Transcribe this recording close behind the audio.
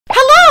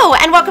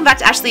Hello and welcome back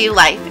to Ashley U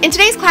Life. In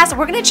today's class,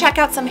 we're going to check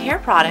out some hair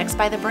products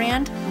by the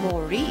brand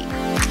Moerie.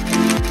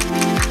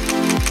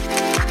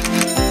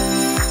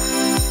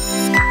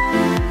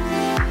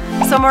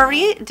 So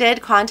Moerie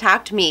did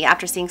contact me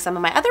after seeing some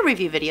of my other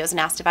review videos and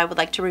asked if I would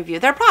like to review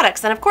their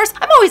products. And of course,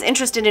 I'm always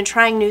interested in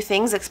trying new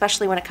things,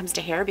 especially when it comes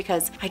to hair,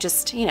 because I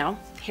just,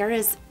 hair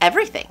is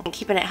everything. And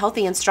keeping it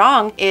healthy and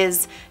strong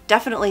is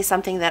definitely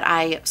something that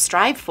I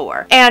strive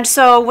for. And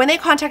so when they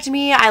contacted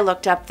me, I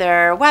looked up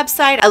their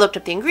website, I looked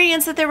up the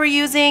ingredients that they were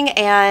using,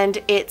 and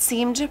it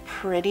seemed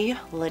pretty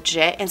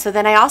legit. And so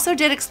then I also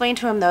did explain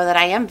to him though that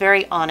I am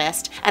very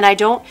honest and I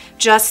don't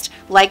just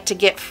like to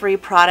get free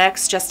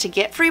products just to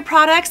get free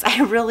products.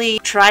 I really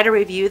try to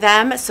review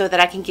them so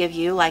that I can give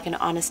you like an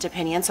honest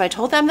opinion. So I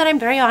told them that I'm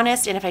very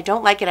honest, and if I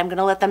don't like it, I'm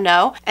gonna let them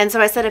know. And so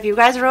I said, if you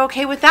guys are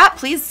okay with that,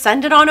 please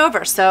send it on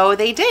over. So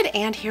they did,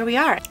 and here we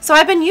are. So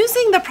I've been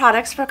using the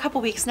products for a couple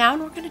weeks now,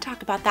 and we're gonna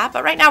talk about that.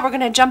 But right now we're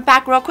gonna jump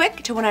back real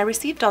quick to when I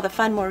received all the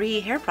fun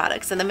Moerie hair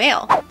products in the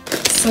mail.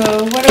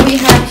 So what do we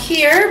have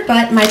here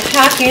but my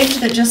package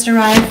that just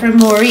arrived from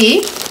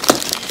Moerie.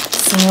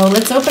 So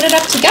let's open it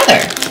up together.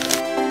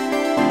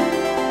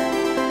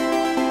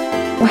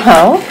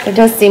 Well, it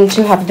does seem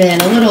to have been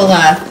a little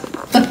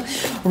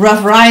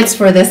rough rides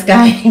for this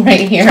guy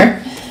right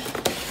here.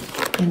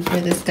 And for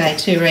this guy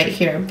too right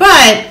here.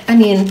 But, I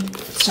mean,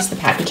 it's just the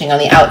packaging on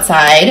the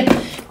outside.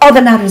 All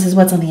that matters is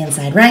what's on the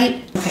inside,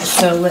 right? Okay,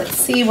 so let's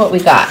see what we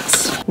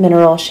got.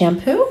 Mineral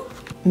shampoo.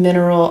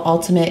 Mineral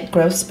ultimate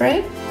growth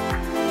spray.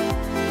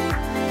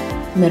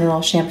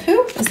 Mineral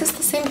shampoo. Is this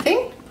the same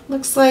thing?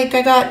 Looks like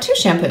I got two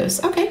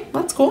shampoos. Okay,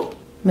 that's cool.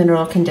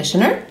 Mineral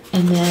conditioner.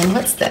 And then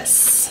what's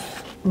this?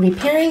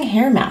 Repairing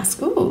hair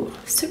mask. Ooh,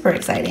 super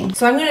exciting.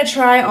 So I'm gonna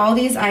try all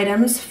these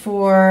items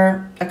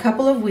for a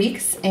couple of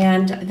weeks,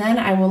 and then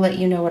I will let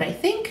you know what I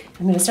think.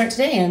 I'm gonna start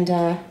today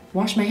and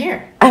wash my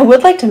hair. I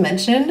would like to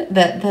mention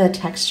that the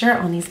texture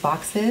on these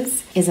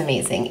boxes is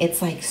amazing.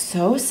 It's like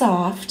so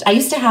soft. I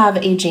used to have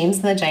a James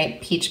and the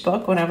Giant Peach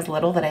book when I was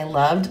little that I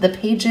loved. The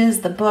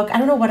pages, the book, I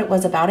don't know what it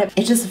was about it.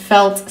 It just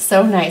felt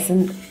so nice,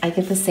 and I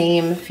get the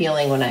same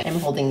feeling when I am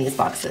holding these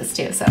boxes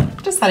too. So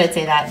just thought I'd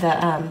say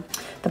that.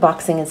 The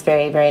boxing is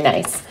very, very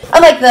nice.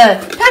 Unlike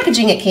the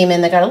packaging it came in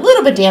that got a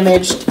little bit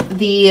damaged,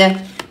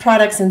 the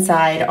products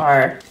inside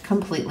are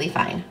completely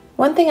fine.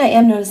 One thing I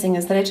am noticing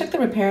is that I took the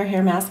Repair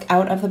Hair Mask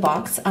out of the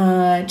box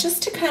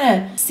just to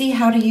kind of see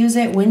how to use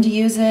it, when to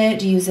use it.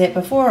 Do you use it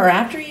before or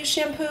after you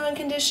shampoo and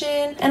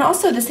condition? And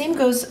also the same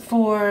goes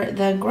for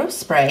the growth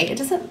spray. It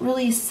doesn't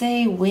really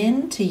say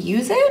when to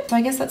use it. So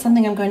I guess that's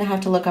something I'm going to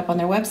have to look up on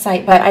their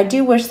website. But I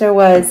do wish there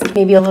was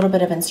maybe a little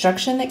bit of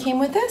instruction that came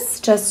with this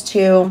just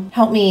to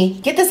help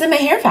me get this in my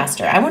hair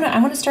faster. I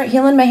want to start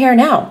healing my hair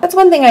now. That's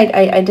one thing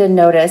I did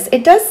notice.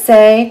 It does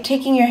say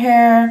taking your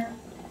hair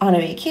on a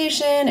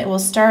vacation. It will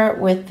start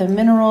with the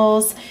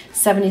minerals,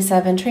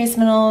 77 trace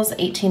minerals,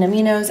 18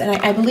 aminos, and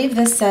I believe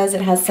this says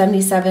it has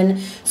 77.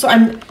 So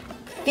I'm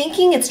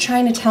thinking it's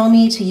trying to tell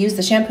me to use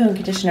the shampoo and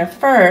conditioner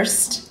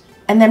first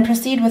and then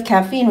proceed with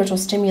caffeine, which will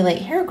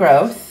stimulate hair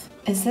growth.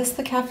 Is this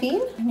the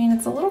caffeine? I mean,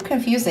 it's a little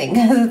confusing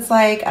because it's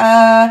like,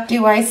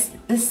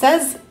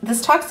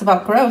 this talks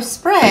about growth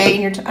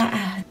spray and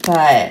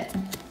but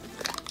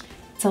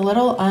it's a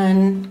little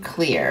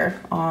unclear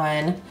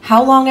on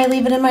how long I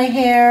leave it in my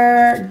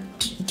hair.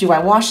 Do I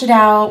wash it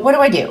out? What do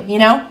I do? You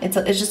know, it's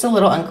just a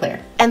little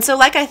unclear. And so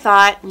like I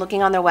thought,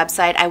 looking on their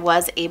website, I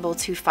was able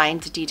to find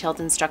detailed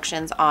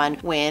instructions on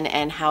when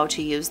and how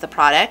to use the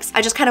products.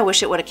 I just kind of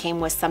wish it would have came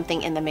with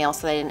something in the mail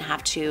so that I didn't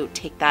have to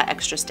take that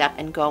extra step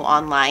and go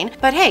online.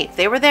 But hey,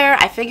 they were there.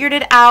 I figured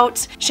it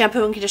out.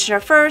 Shampoo and conditioner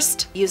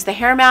first, use the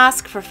hair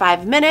mask for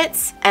 5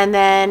 minutes, and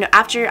then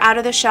after you're out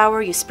of the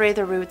shower, you spray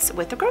the roots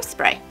with the growth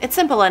spray. It's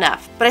simple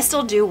enough, but I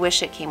still do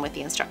wish it came with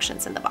the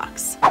instructions in the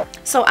box.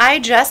 So I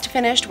just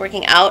finished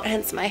working out,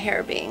 hence my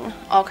hair being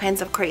all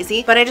kinds of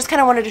crazy, but I just kind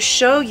of wanted to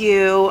show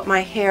you my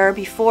hair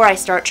before I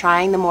start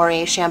trying the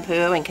Moerie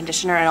shampoo and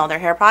conditioner and all their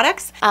hair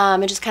products,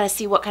 and just kind of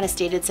see what kind of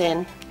state it's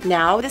in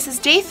now. This is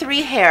day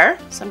 3 hair,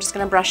 so I'm just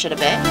going to brush it a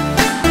bit.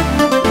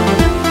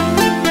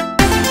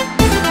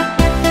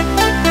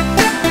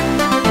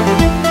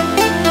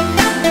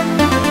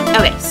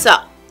 Okay,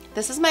 so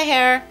this is my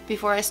hair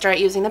before I start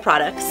using the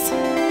products.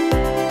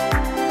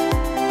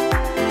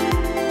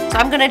 So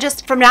I'm gonna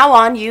just, from now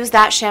on, use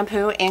that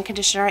shampoo and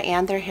conditioner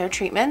and their hair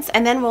treatments,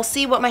 and then we'll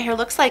see what my hair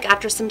looks like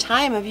after some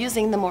time of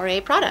using the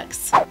Moerie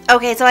products.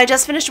 Okay, so I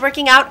just finished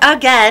working out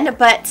again,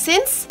 but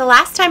since the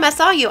last time I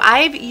saw you,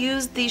 I've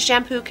used the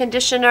shampoo,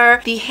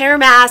 conditioner, the hair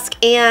mask,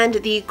 and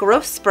the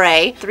growth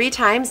spray 3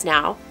 times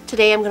now.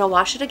 Today I'm gonna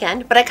wash it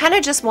again, but I kind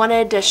of just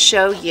wanted to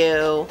show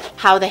you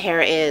how the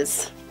hair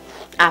is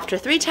after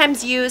 3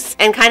 times use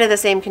and kind of the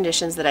same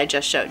conditions that I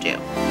just showed you.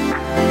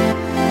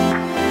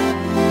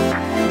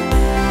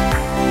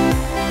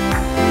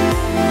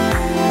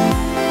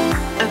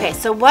 Okay,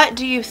 so what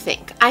do you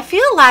think? I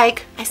feel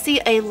like I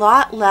see a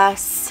lot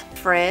less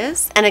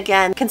frizz. And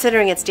again,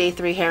 considering it's day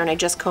 3 hair and I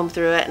just combed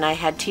through it and I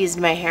had teased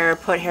my hair,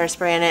 put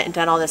hairspray in it, and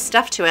done all this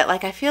stuff to it,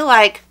 like I feel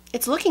like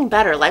It's looking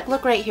better. Like,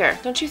 look right here.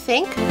 Don't you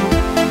think?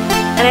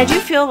 And I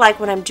do feel like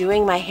when I'm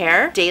doing my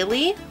hair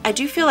daily, I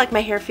do feel like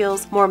my hair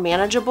feels more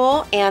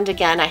manageable. And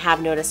again, I have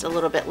noticed a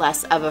little bit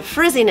less of a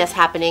frizziness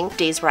happening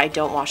days where I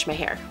don't wash my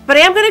hair. But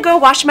I am going to go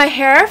wash my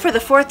hair for the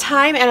 4th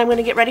time, and I'm going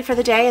to get ready for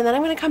the day, and then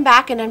I'm going to come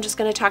back and I'm just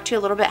going to talk to you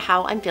a little bit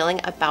how I'm feeling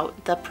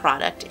about the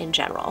product in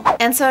general.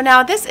 And so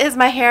now this is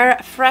my hair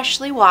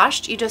freshly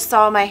washed. You just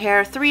saw my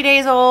hair 3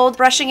 days old,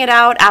 brushing it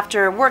out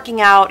after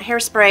working out,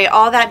 hairspray,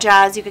 all that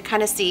jazz. You could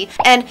kind of see.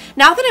 And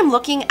now that I'm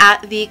looking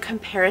at the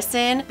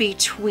comparison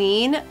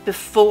between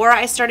before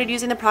I started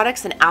using the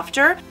products and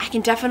after, I can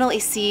definitely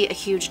see a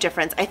huge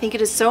difference. I think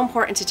it is so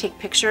important to take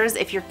pictures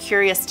if you're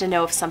curious to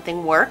know if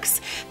something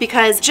works,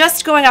 because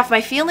just going off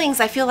my feelings,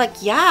 I feel like,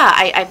 yeah,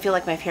 I feel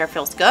like my hair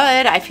feels good.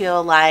 I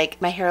feel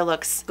like my hair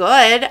looks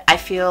good. I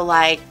feel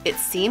like it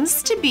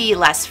seems to be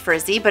less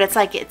frizzy, but it's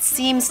like it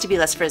seems to be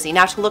less frizzy.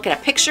 Now to look at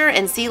a picture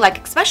and see,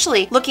 like,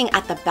 especially looking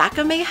at the back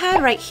of my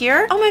head right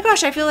here, oh my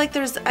gosh, I feel like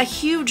there's a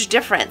huge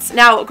difference.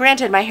 Now,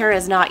 granted, my hair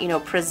is not, you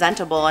know,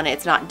 presentable and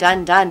it's not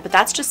done, but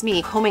that's just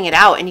me combing it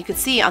out, and you could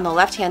see on the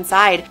left hand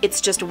side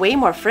it's just way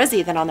more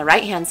frizzy than on the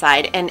right hand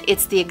side, and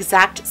it's the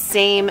exact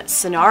same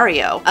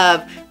scenario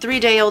of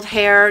 3-day-old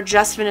hair,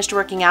 just finished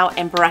working out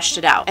and brushed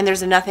it out. And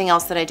there's nothing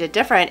else that I did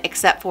different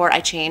except for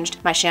I changed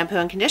my shampoo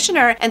and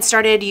conditioner and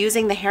started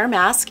using the hair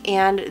mask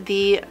and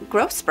the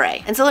growth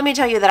spray. And so let me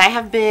tell you that I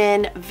have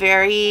been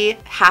very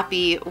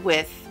happy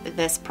with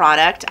this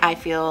product. I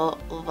feel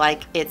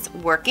like it's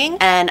working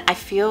and I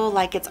feel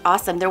like it's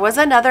awesome. There was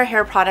another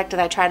hair product that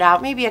I tried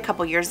out maybe a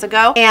couple years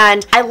ago,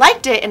 and I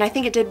liked it and I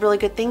think it did really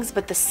good things,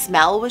 but the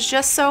smell was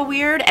just so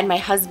weird and my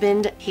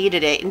husband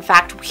hated it. In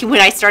fact, when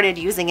I started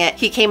using it,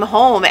 he came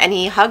home and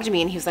he hugged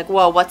me and he was like,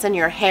 whoa, what's in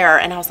your hair?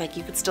 And I was like,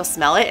 you could still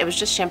smell it. It was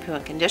just shampoo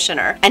and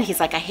conditioner. And he's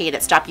like, I hate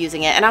it, stop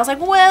using it. And I was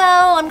like,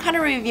 well, I'm kind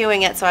of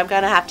reviewing it, so I'm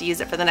gonna have to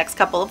use it for the next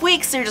couple of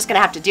weeks, so you're just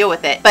gonna have to deal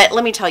with it. But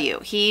let me tell you,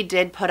 he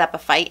did put up a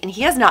fight, and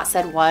he has not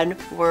said one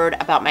word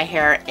about my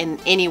hair in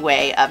any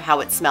way of how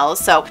it smells.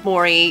 So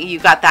Moerie, you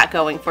got that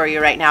going for you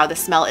right now. The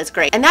smell is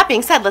great. And that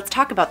being said, let's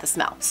talk about the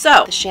smell.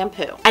 So the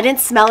shampoo, I didn't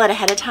smell it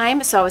ahead of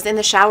time, so I was in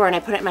the shower and I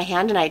put it in my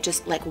hand and I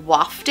just like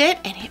wafted it,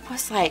 and it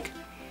was like,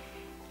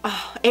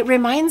 oh, it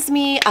reminds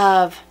me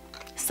of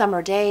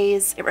summer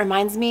days. It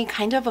reminds me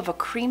kind of a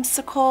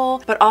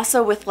creamsicle, but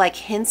also with like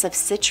hints of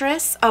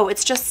citrus. Oh,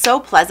 it's just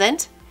so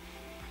pleasant.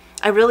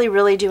 I really,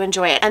 really do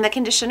enjoy it. And the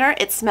conditioner,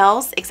 it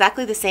smells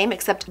exactly the same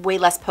except way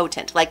less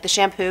potent. Like the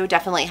shampoo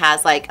definitely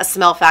has like a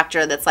smell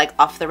factor that's like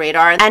off the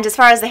radar. And as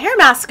far as the hair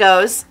mask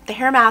goes, the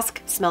hair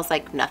mask smells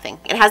like nothing.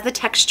 It has the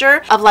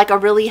texture of like a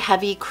really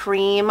heavy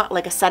cream,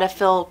 like a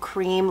Cetaphil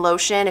cream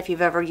lotion, if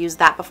you've ever used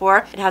that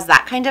before. It has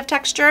that kind of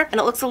texture, and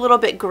it looks a little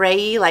bit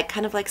gray, like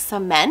kind of like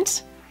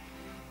cement.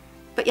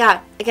 But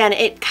yeah, again,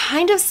 it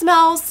kind of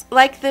smells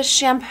like the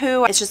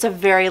shampoo. It's just a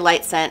very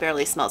light scent,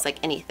 barely smells like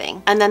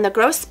anything. And then the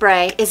growth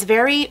spray is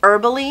very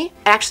herbally.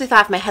 I actually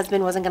thought if my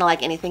husband wasn't gonna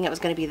like anything, it was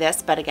gonna be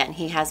this, but again,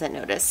 he hasn't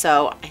noticed,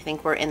 so I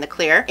think we're in the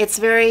clear. It's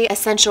very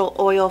essential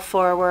oil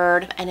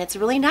forward, and it's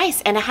really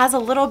nice, and it has a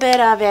little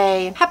bit of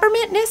a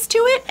peppermintness to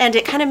it, and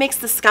it kind of makes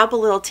the scalp a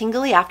little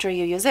tingly after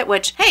you use it,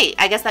 which, hey,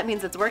 I guess that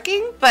means it's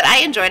working, but I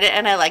enjoyed it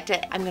and I liked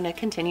it. I'm gonna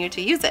continue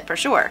to use it for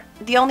sure.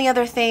 The only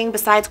other thing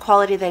besides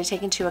quality that I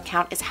take into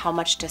account is how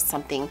much does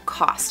something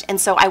cost.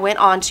 And so I went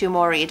on to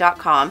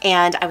Moerie.com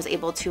and I was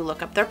able to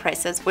look up their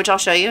prices, which I'll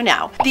show you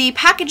now. The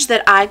package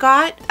that I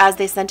got, as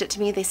they sent it to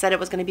me, they said it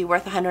was going to be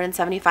worth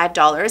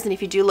 $175. And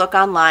if you do look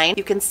online,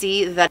 you can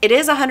see that it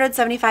is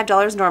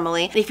 $175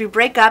 normally. And if you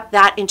break up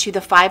that into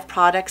the 5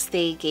 products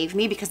they gave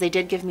me, because they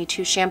did give me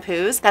 2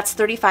 shampoos, that's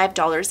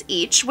 $35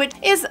 each, which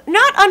is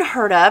not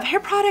unheard of.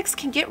 Hair products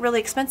can get really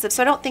expensive,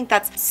 so I don't think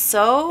that's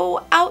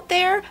so out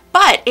there,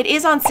 but it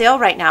is on sale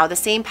right now. The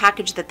same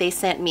package that they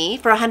sent me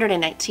for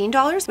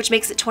 $119, which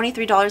makes it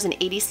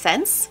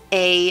 $23.80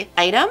 a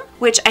item,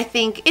 which I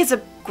think is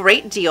a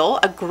great deal,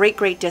 a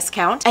great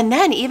discount. And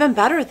then even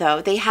better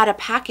though, they had a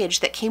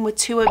package that came with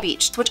 2 of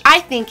each, which I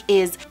think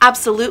is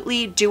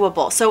absolutely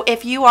doable. So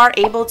if you are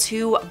able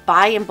to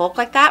buy in bulk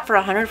like that for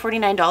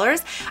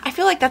 $149, I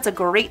feel like that's a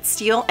great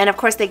steal. And of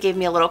course they gave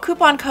me a little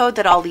coupon code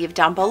that I'll leave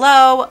down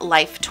below,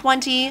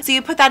 LIFE20. So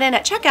you put that in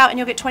at checkout and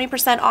you'll get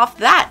 20% off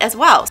that as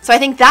well. So I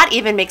think that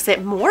even makes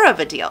it more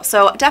of a deal.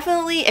 So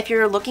definitely if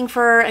you're looking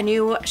for a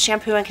new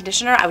shampoo and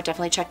conditioner, I would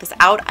definitely check this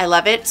out. I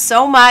love it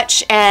so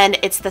much, and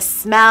it's the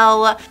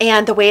smell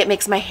and the way it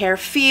makes my hair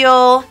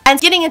feel. And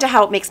getting into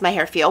how it makes my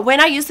hair feel.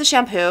 When I use the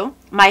shampoo,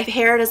 my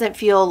hair doesn't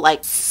feel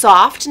like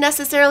soft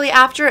necessarily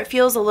after. It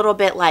feels a little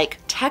bit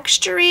like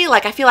textury.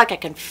 Like I feel like I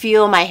can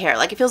feel my hair.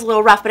 Like it feels a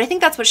little rough, but I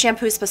think that's what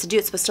shampoo is supposed to do.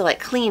 It's supposed to like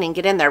clean and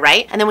get in there,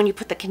 right? And then when you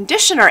put the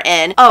conditioner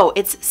in, oh,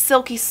 it's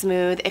silky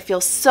smooth. It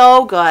feels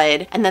so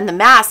good. And then the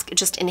mask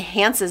just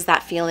enhances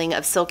that feeling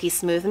of silky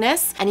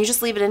smoothness. And you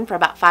just leave it in for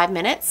about 5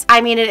 minutes.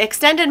 I mean, it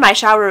extended my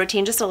shower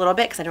routine just a little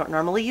bit because I don't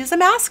normally use a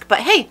mask, but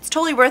hey, it's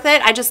totally worth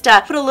it. I just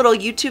put a little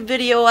YouTube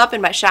video up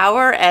in my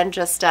shower and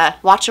just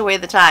watch away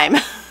the time.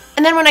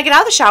 And then when I get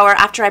out of the shower,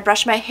 after I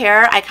brush my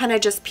hair, I kind of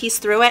just piece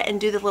through it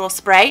and do the little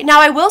spray. Now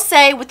I will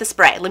say with the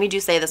spray, let me do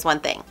say this one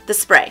thing. The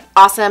spray,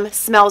 awesome,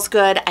 smells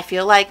good. I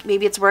feel like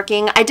maybe it's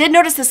working. I did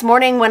notice this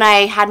morning when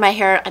I had my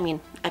hair,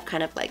 I've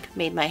kind of like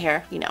made my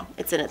hair, you know,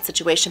 it's in its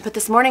situation. But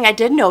this morning I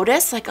did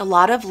notice like a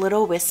lot of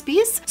little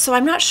wispies. So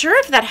I'm not sure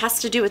if that has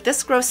to do with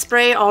this growth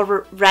spray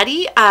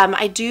already.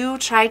 I do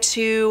try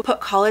to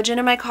put collagen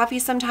in my coffee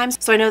sometimes.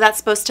 So I know that's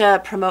supposed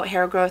to promote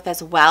hair growth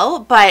as well.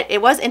 But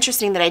it was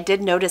interesting that I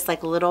did notice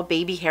like little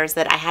baby hairs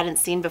that I hadn't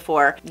seen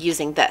before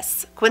using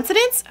this.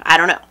 Coincidence? I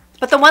don't know.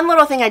 But the one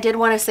little thing I did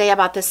want to say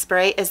about this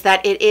spray is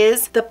that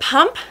the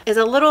pump is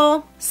a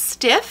little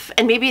stiff,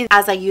 and maybe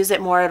as I use it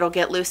more, it'll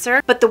get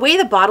looser. But the way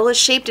the bottle is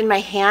shaped in my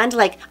hand,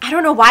 like, I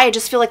don't know why, I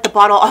just feel like the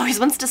bottle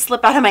always wants to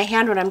slip out of my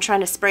hand when I'm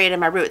trying to spray it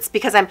in my roots,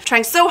 because I'm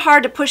trying so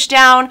hard to push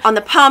down on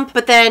the pump,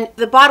 but then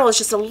the bottle is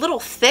just a little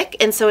thick,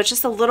 and so it's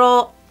just a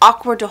little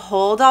awkward to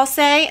hold, I'll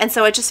say. And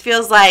so it just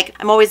feels like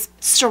I'm always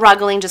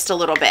struggling just a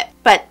little bit.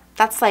 But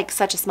that's like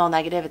such a small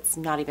negative. It's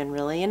not even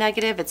really a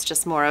negative. It's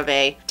just more of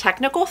a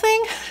technical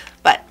thing,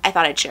 but I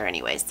thought I'd share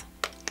anyways.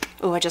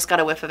 Oh, I just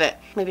got a whiff of it.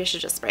 Maybe I should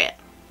just spray it.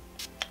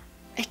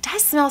 It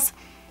does smell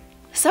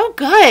so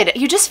good.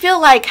 You just feel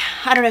like,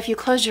 I don't know, if you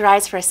close your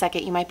eyes for a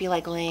second, you might be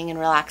like laying and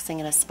relaxing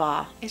in a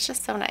spa. It's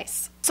just so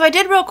nice. So I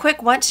did real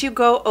quick want to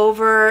go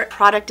over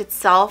product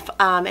itself.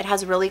 It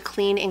has really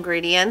clean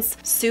ingredients,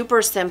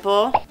 super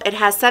simple. It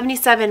has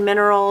 77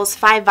 minerals,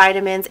 5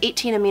 vitamins,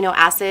 18 amino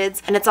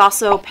acids, and it's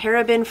also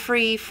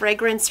paraben-free,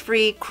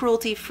 fragrance-free,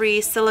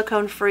 cruelty-free,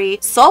 silicone-free,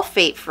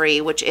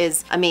 sulfate-free, which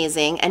is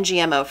amazing, and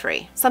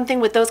GMO-free.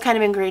 Something with those kind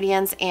of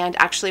ingredients and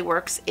actually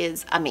works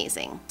is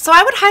amazing. So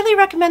I would highly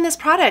recommend this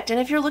product, and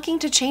if you're looking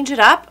to change it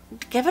up,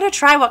 give it a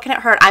try. What can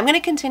it hurt? I'm going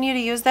to continue to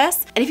use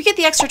this, and if you get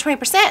the extra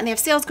 20% and they have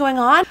sales going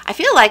on, I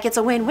feel like it's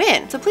a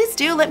win-win. So please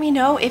do let me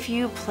know if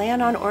you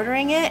plan on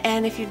ordering it,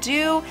 and if you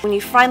do, when you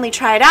finally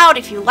try it out,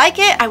 if you like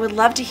it, I would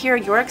love to hear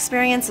your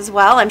experience as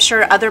well. I'm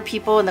sure other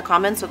people in the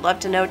comments would love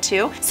to know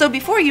too. So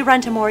before you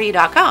run to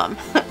Moerie.com,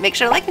 make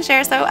sure to like and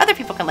share so other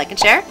people can like and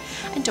share,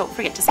 and don't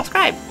forget to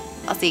subscribe.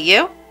 I'll see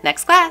you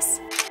next class.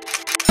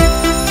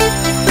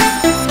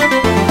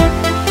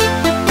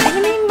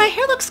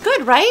 Looks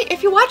good, right?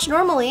 If you watch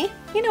normally,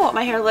 you know what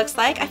my hair looks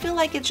like. I feel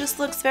like it just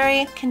looks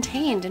very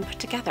contained and put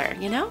together,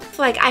 you know? It's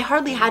like I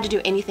hardly had to do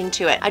anything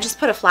to it. I just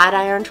put a flat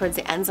iron towards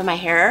the ends of my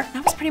hair.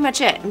 That was pretty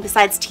much it. And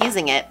besides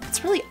teasing it,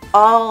 that's really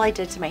all I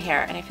did to my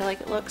hair. And I feel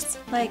like it looks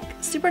like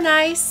super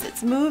nice.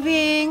 It's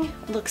moving,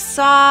 it looks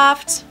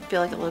soft. I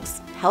feel like it looks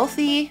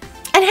healthy.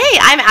 And hey,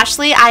 I'm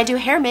Ashley. I do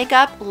hair,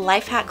 makeup,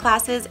 life hack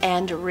classes,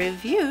 and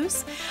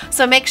reviews.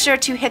 So make sure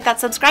to hit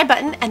that subscribe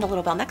button and the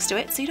little bell next to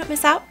it so you don't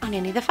miss out on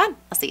any of the fun.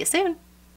 I'll see you soon.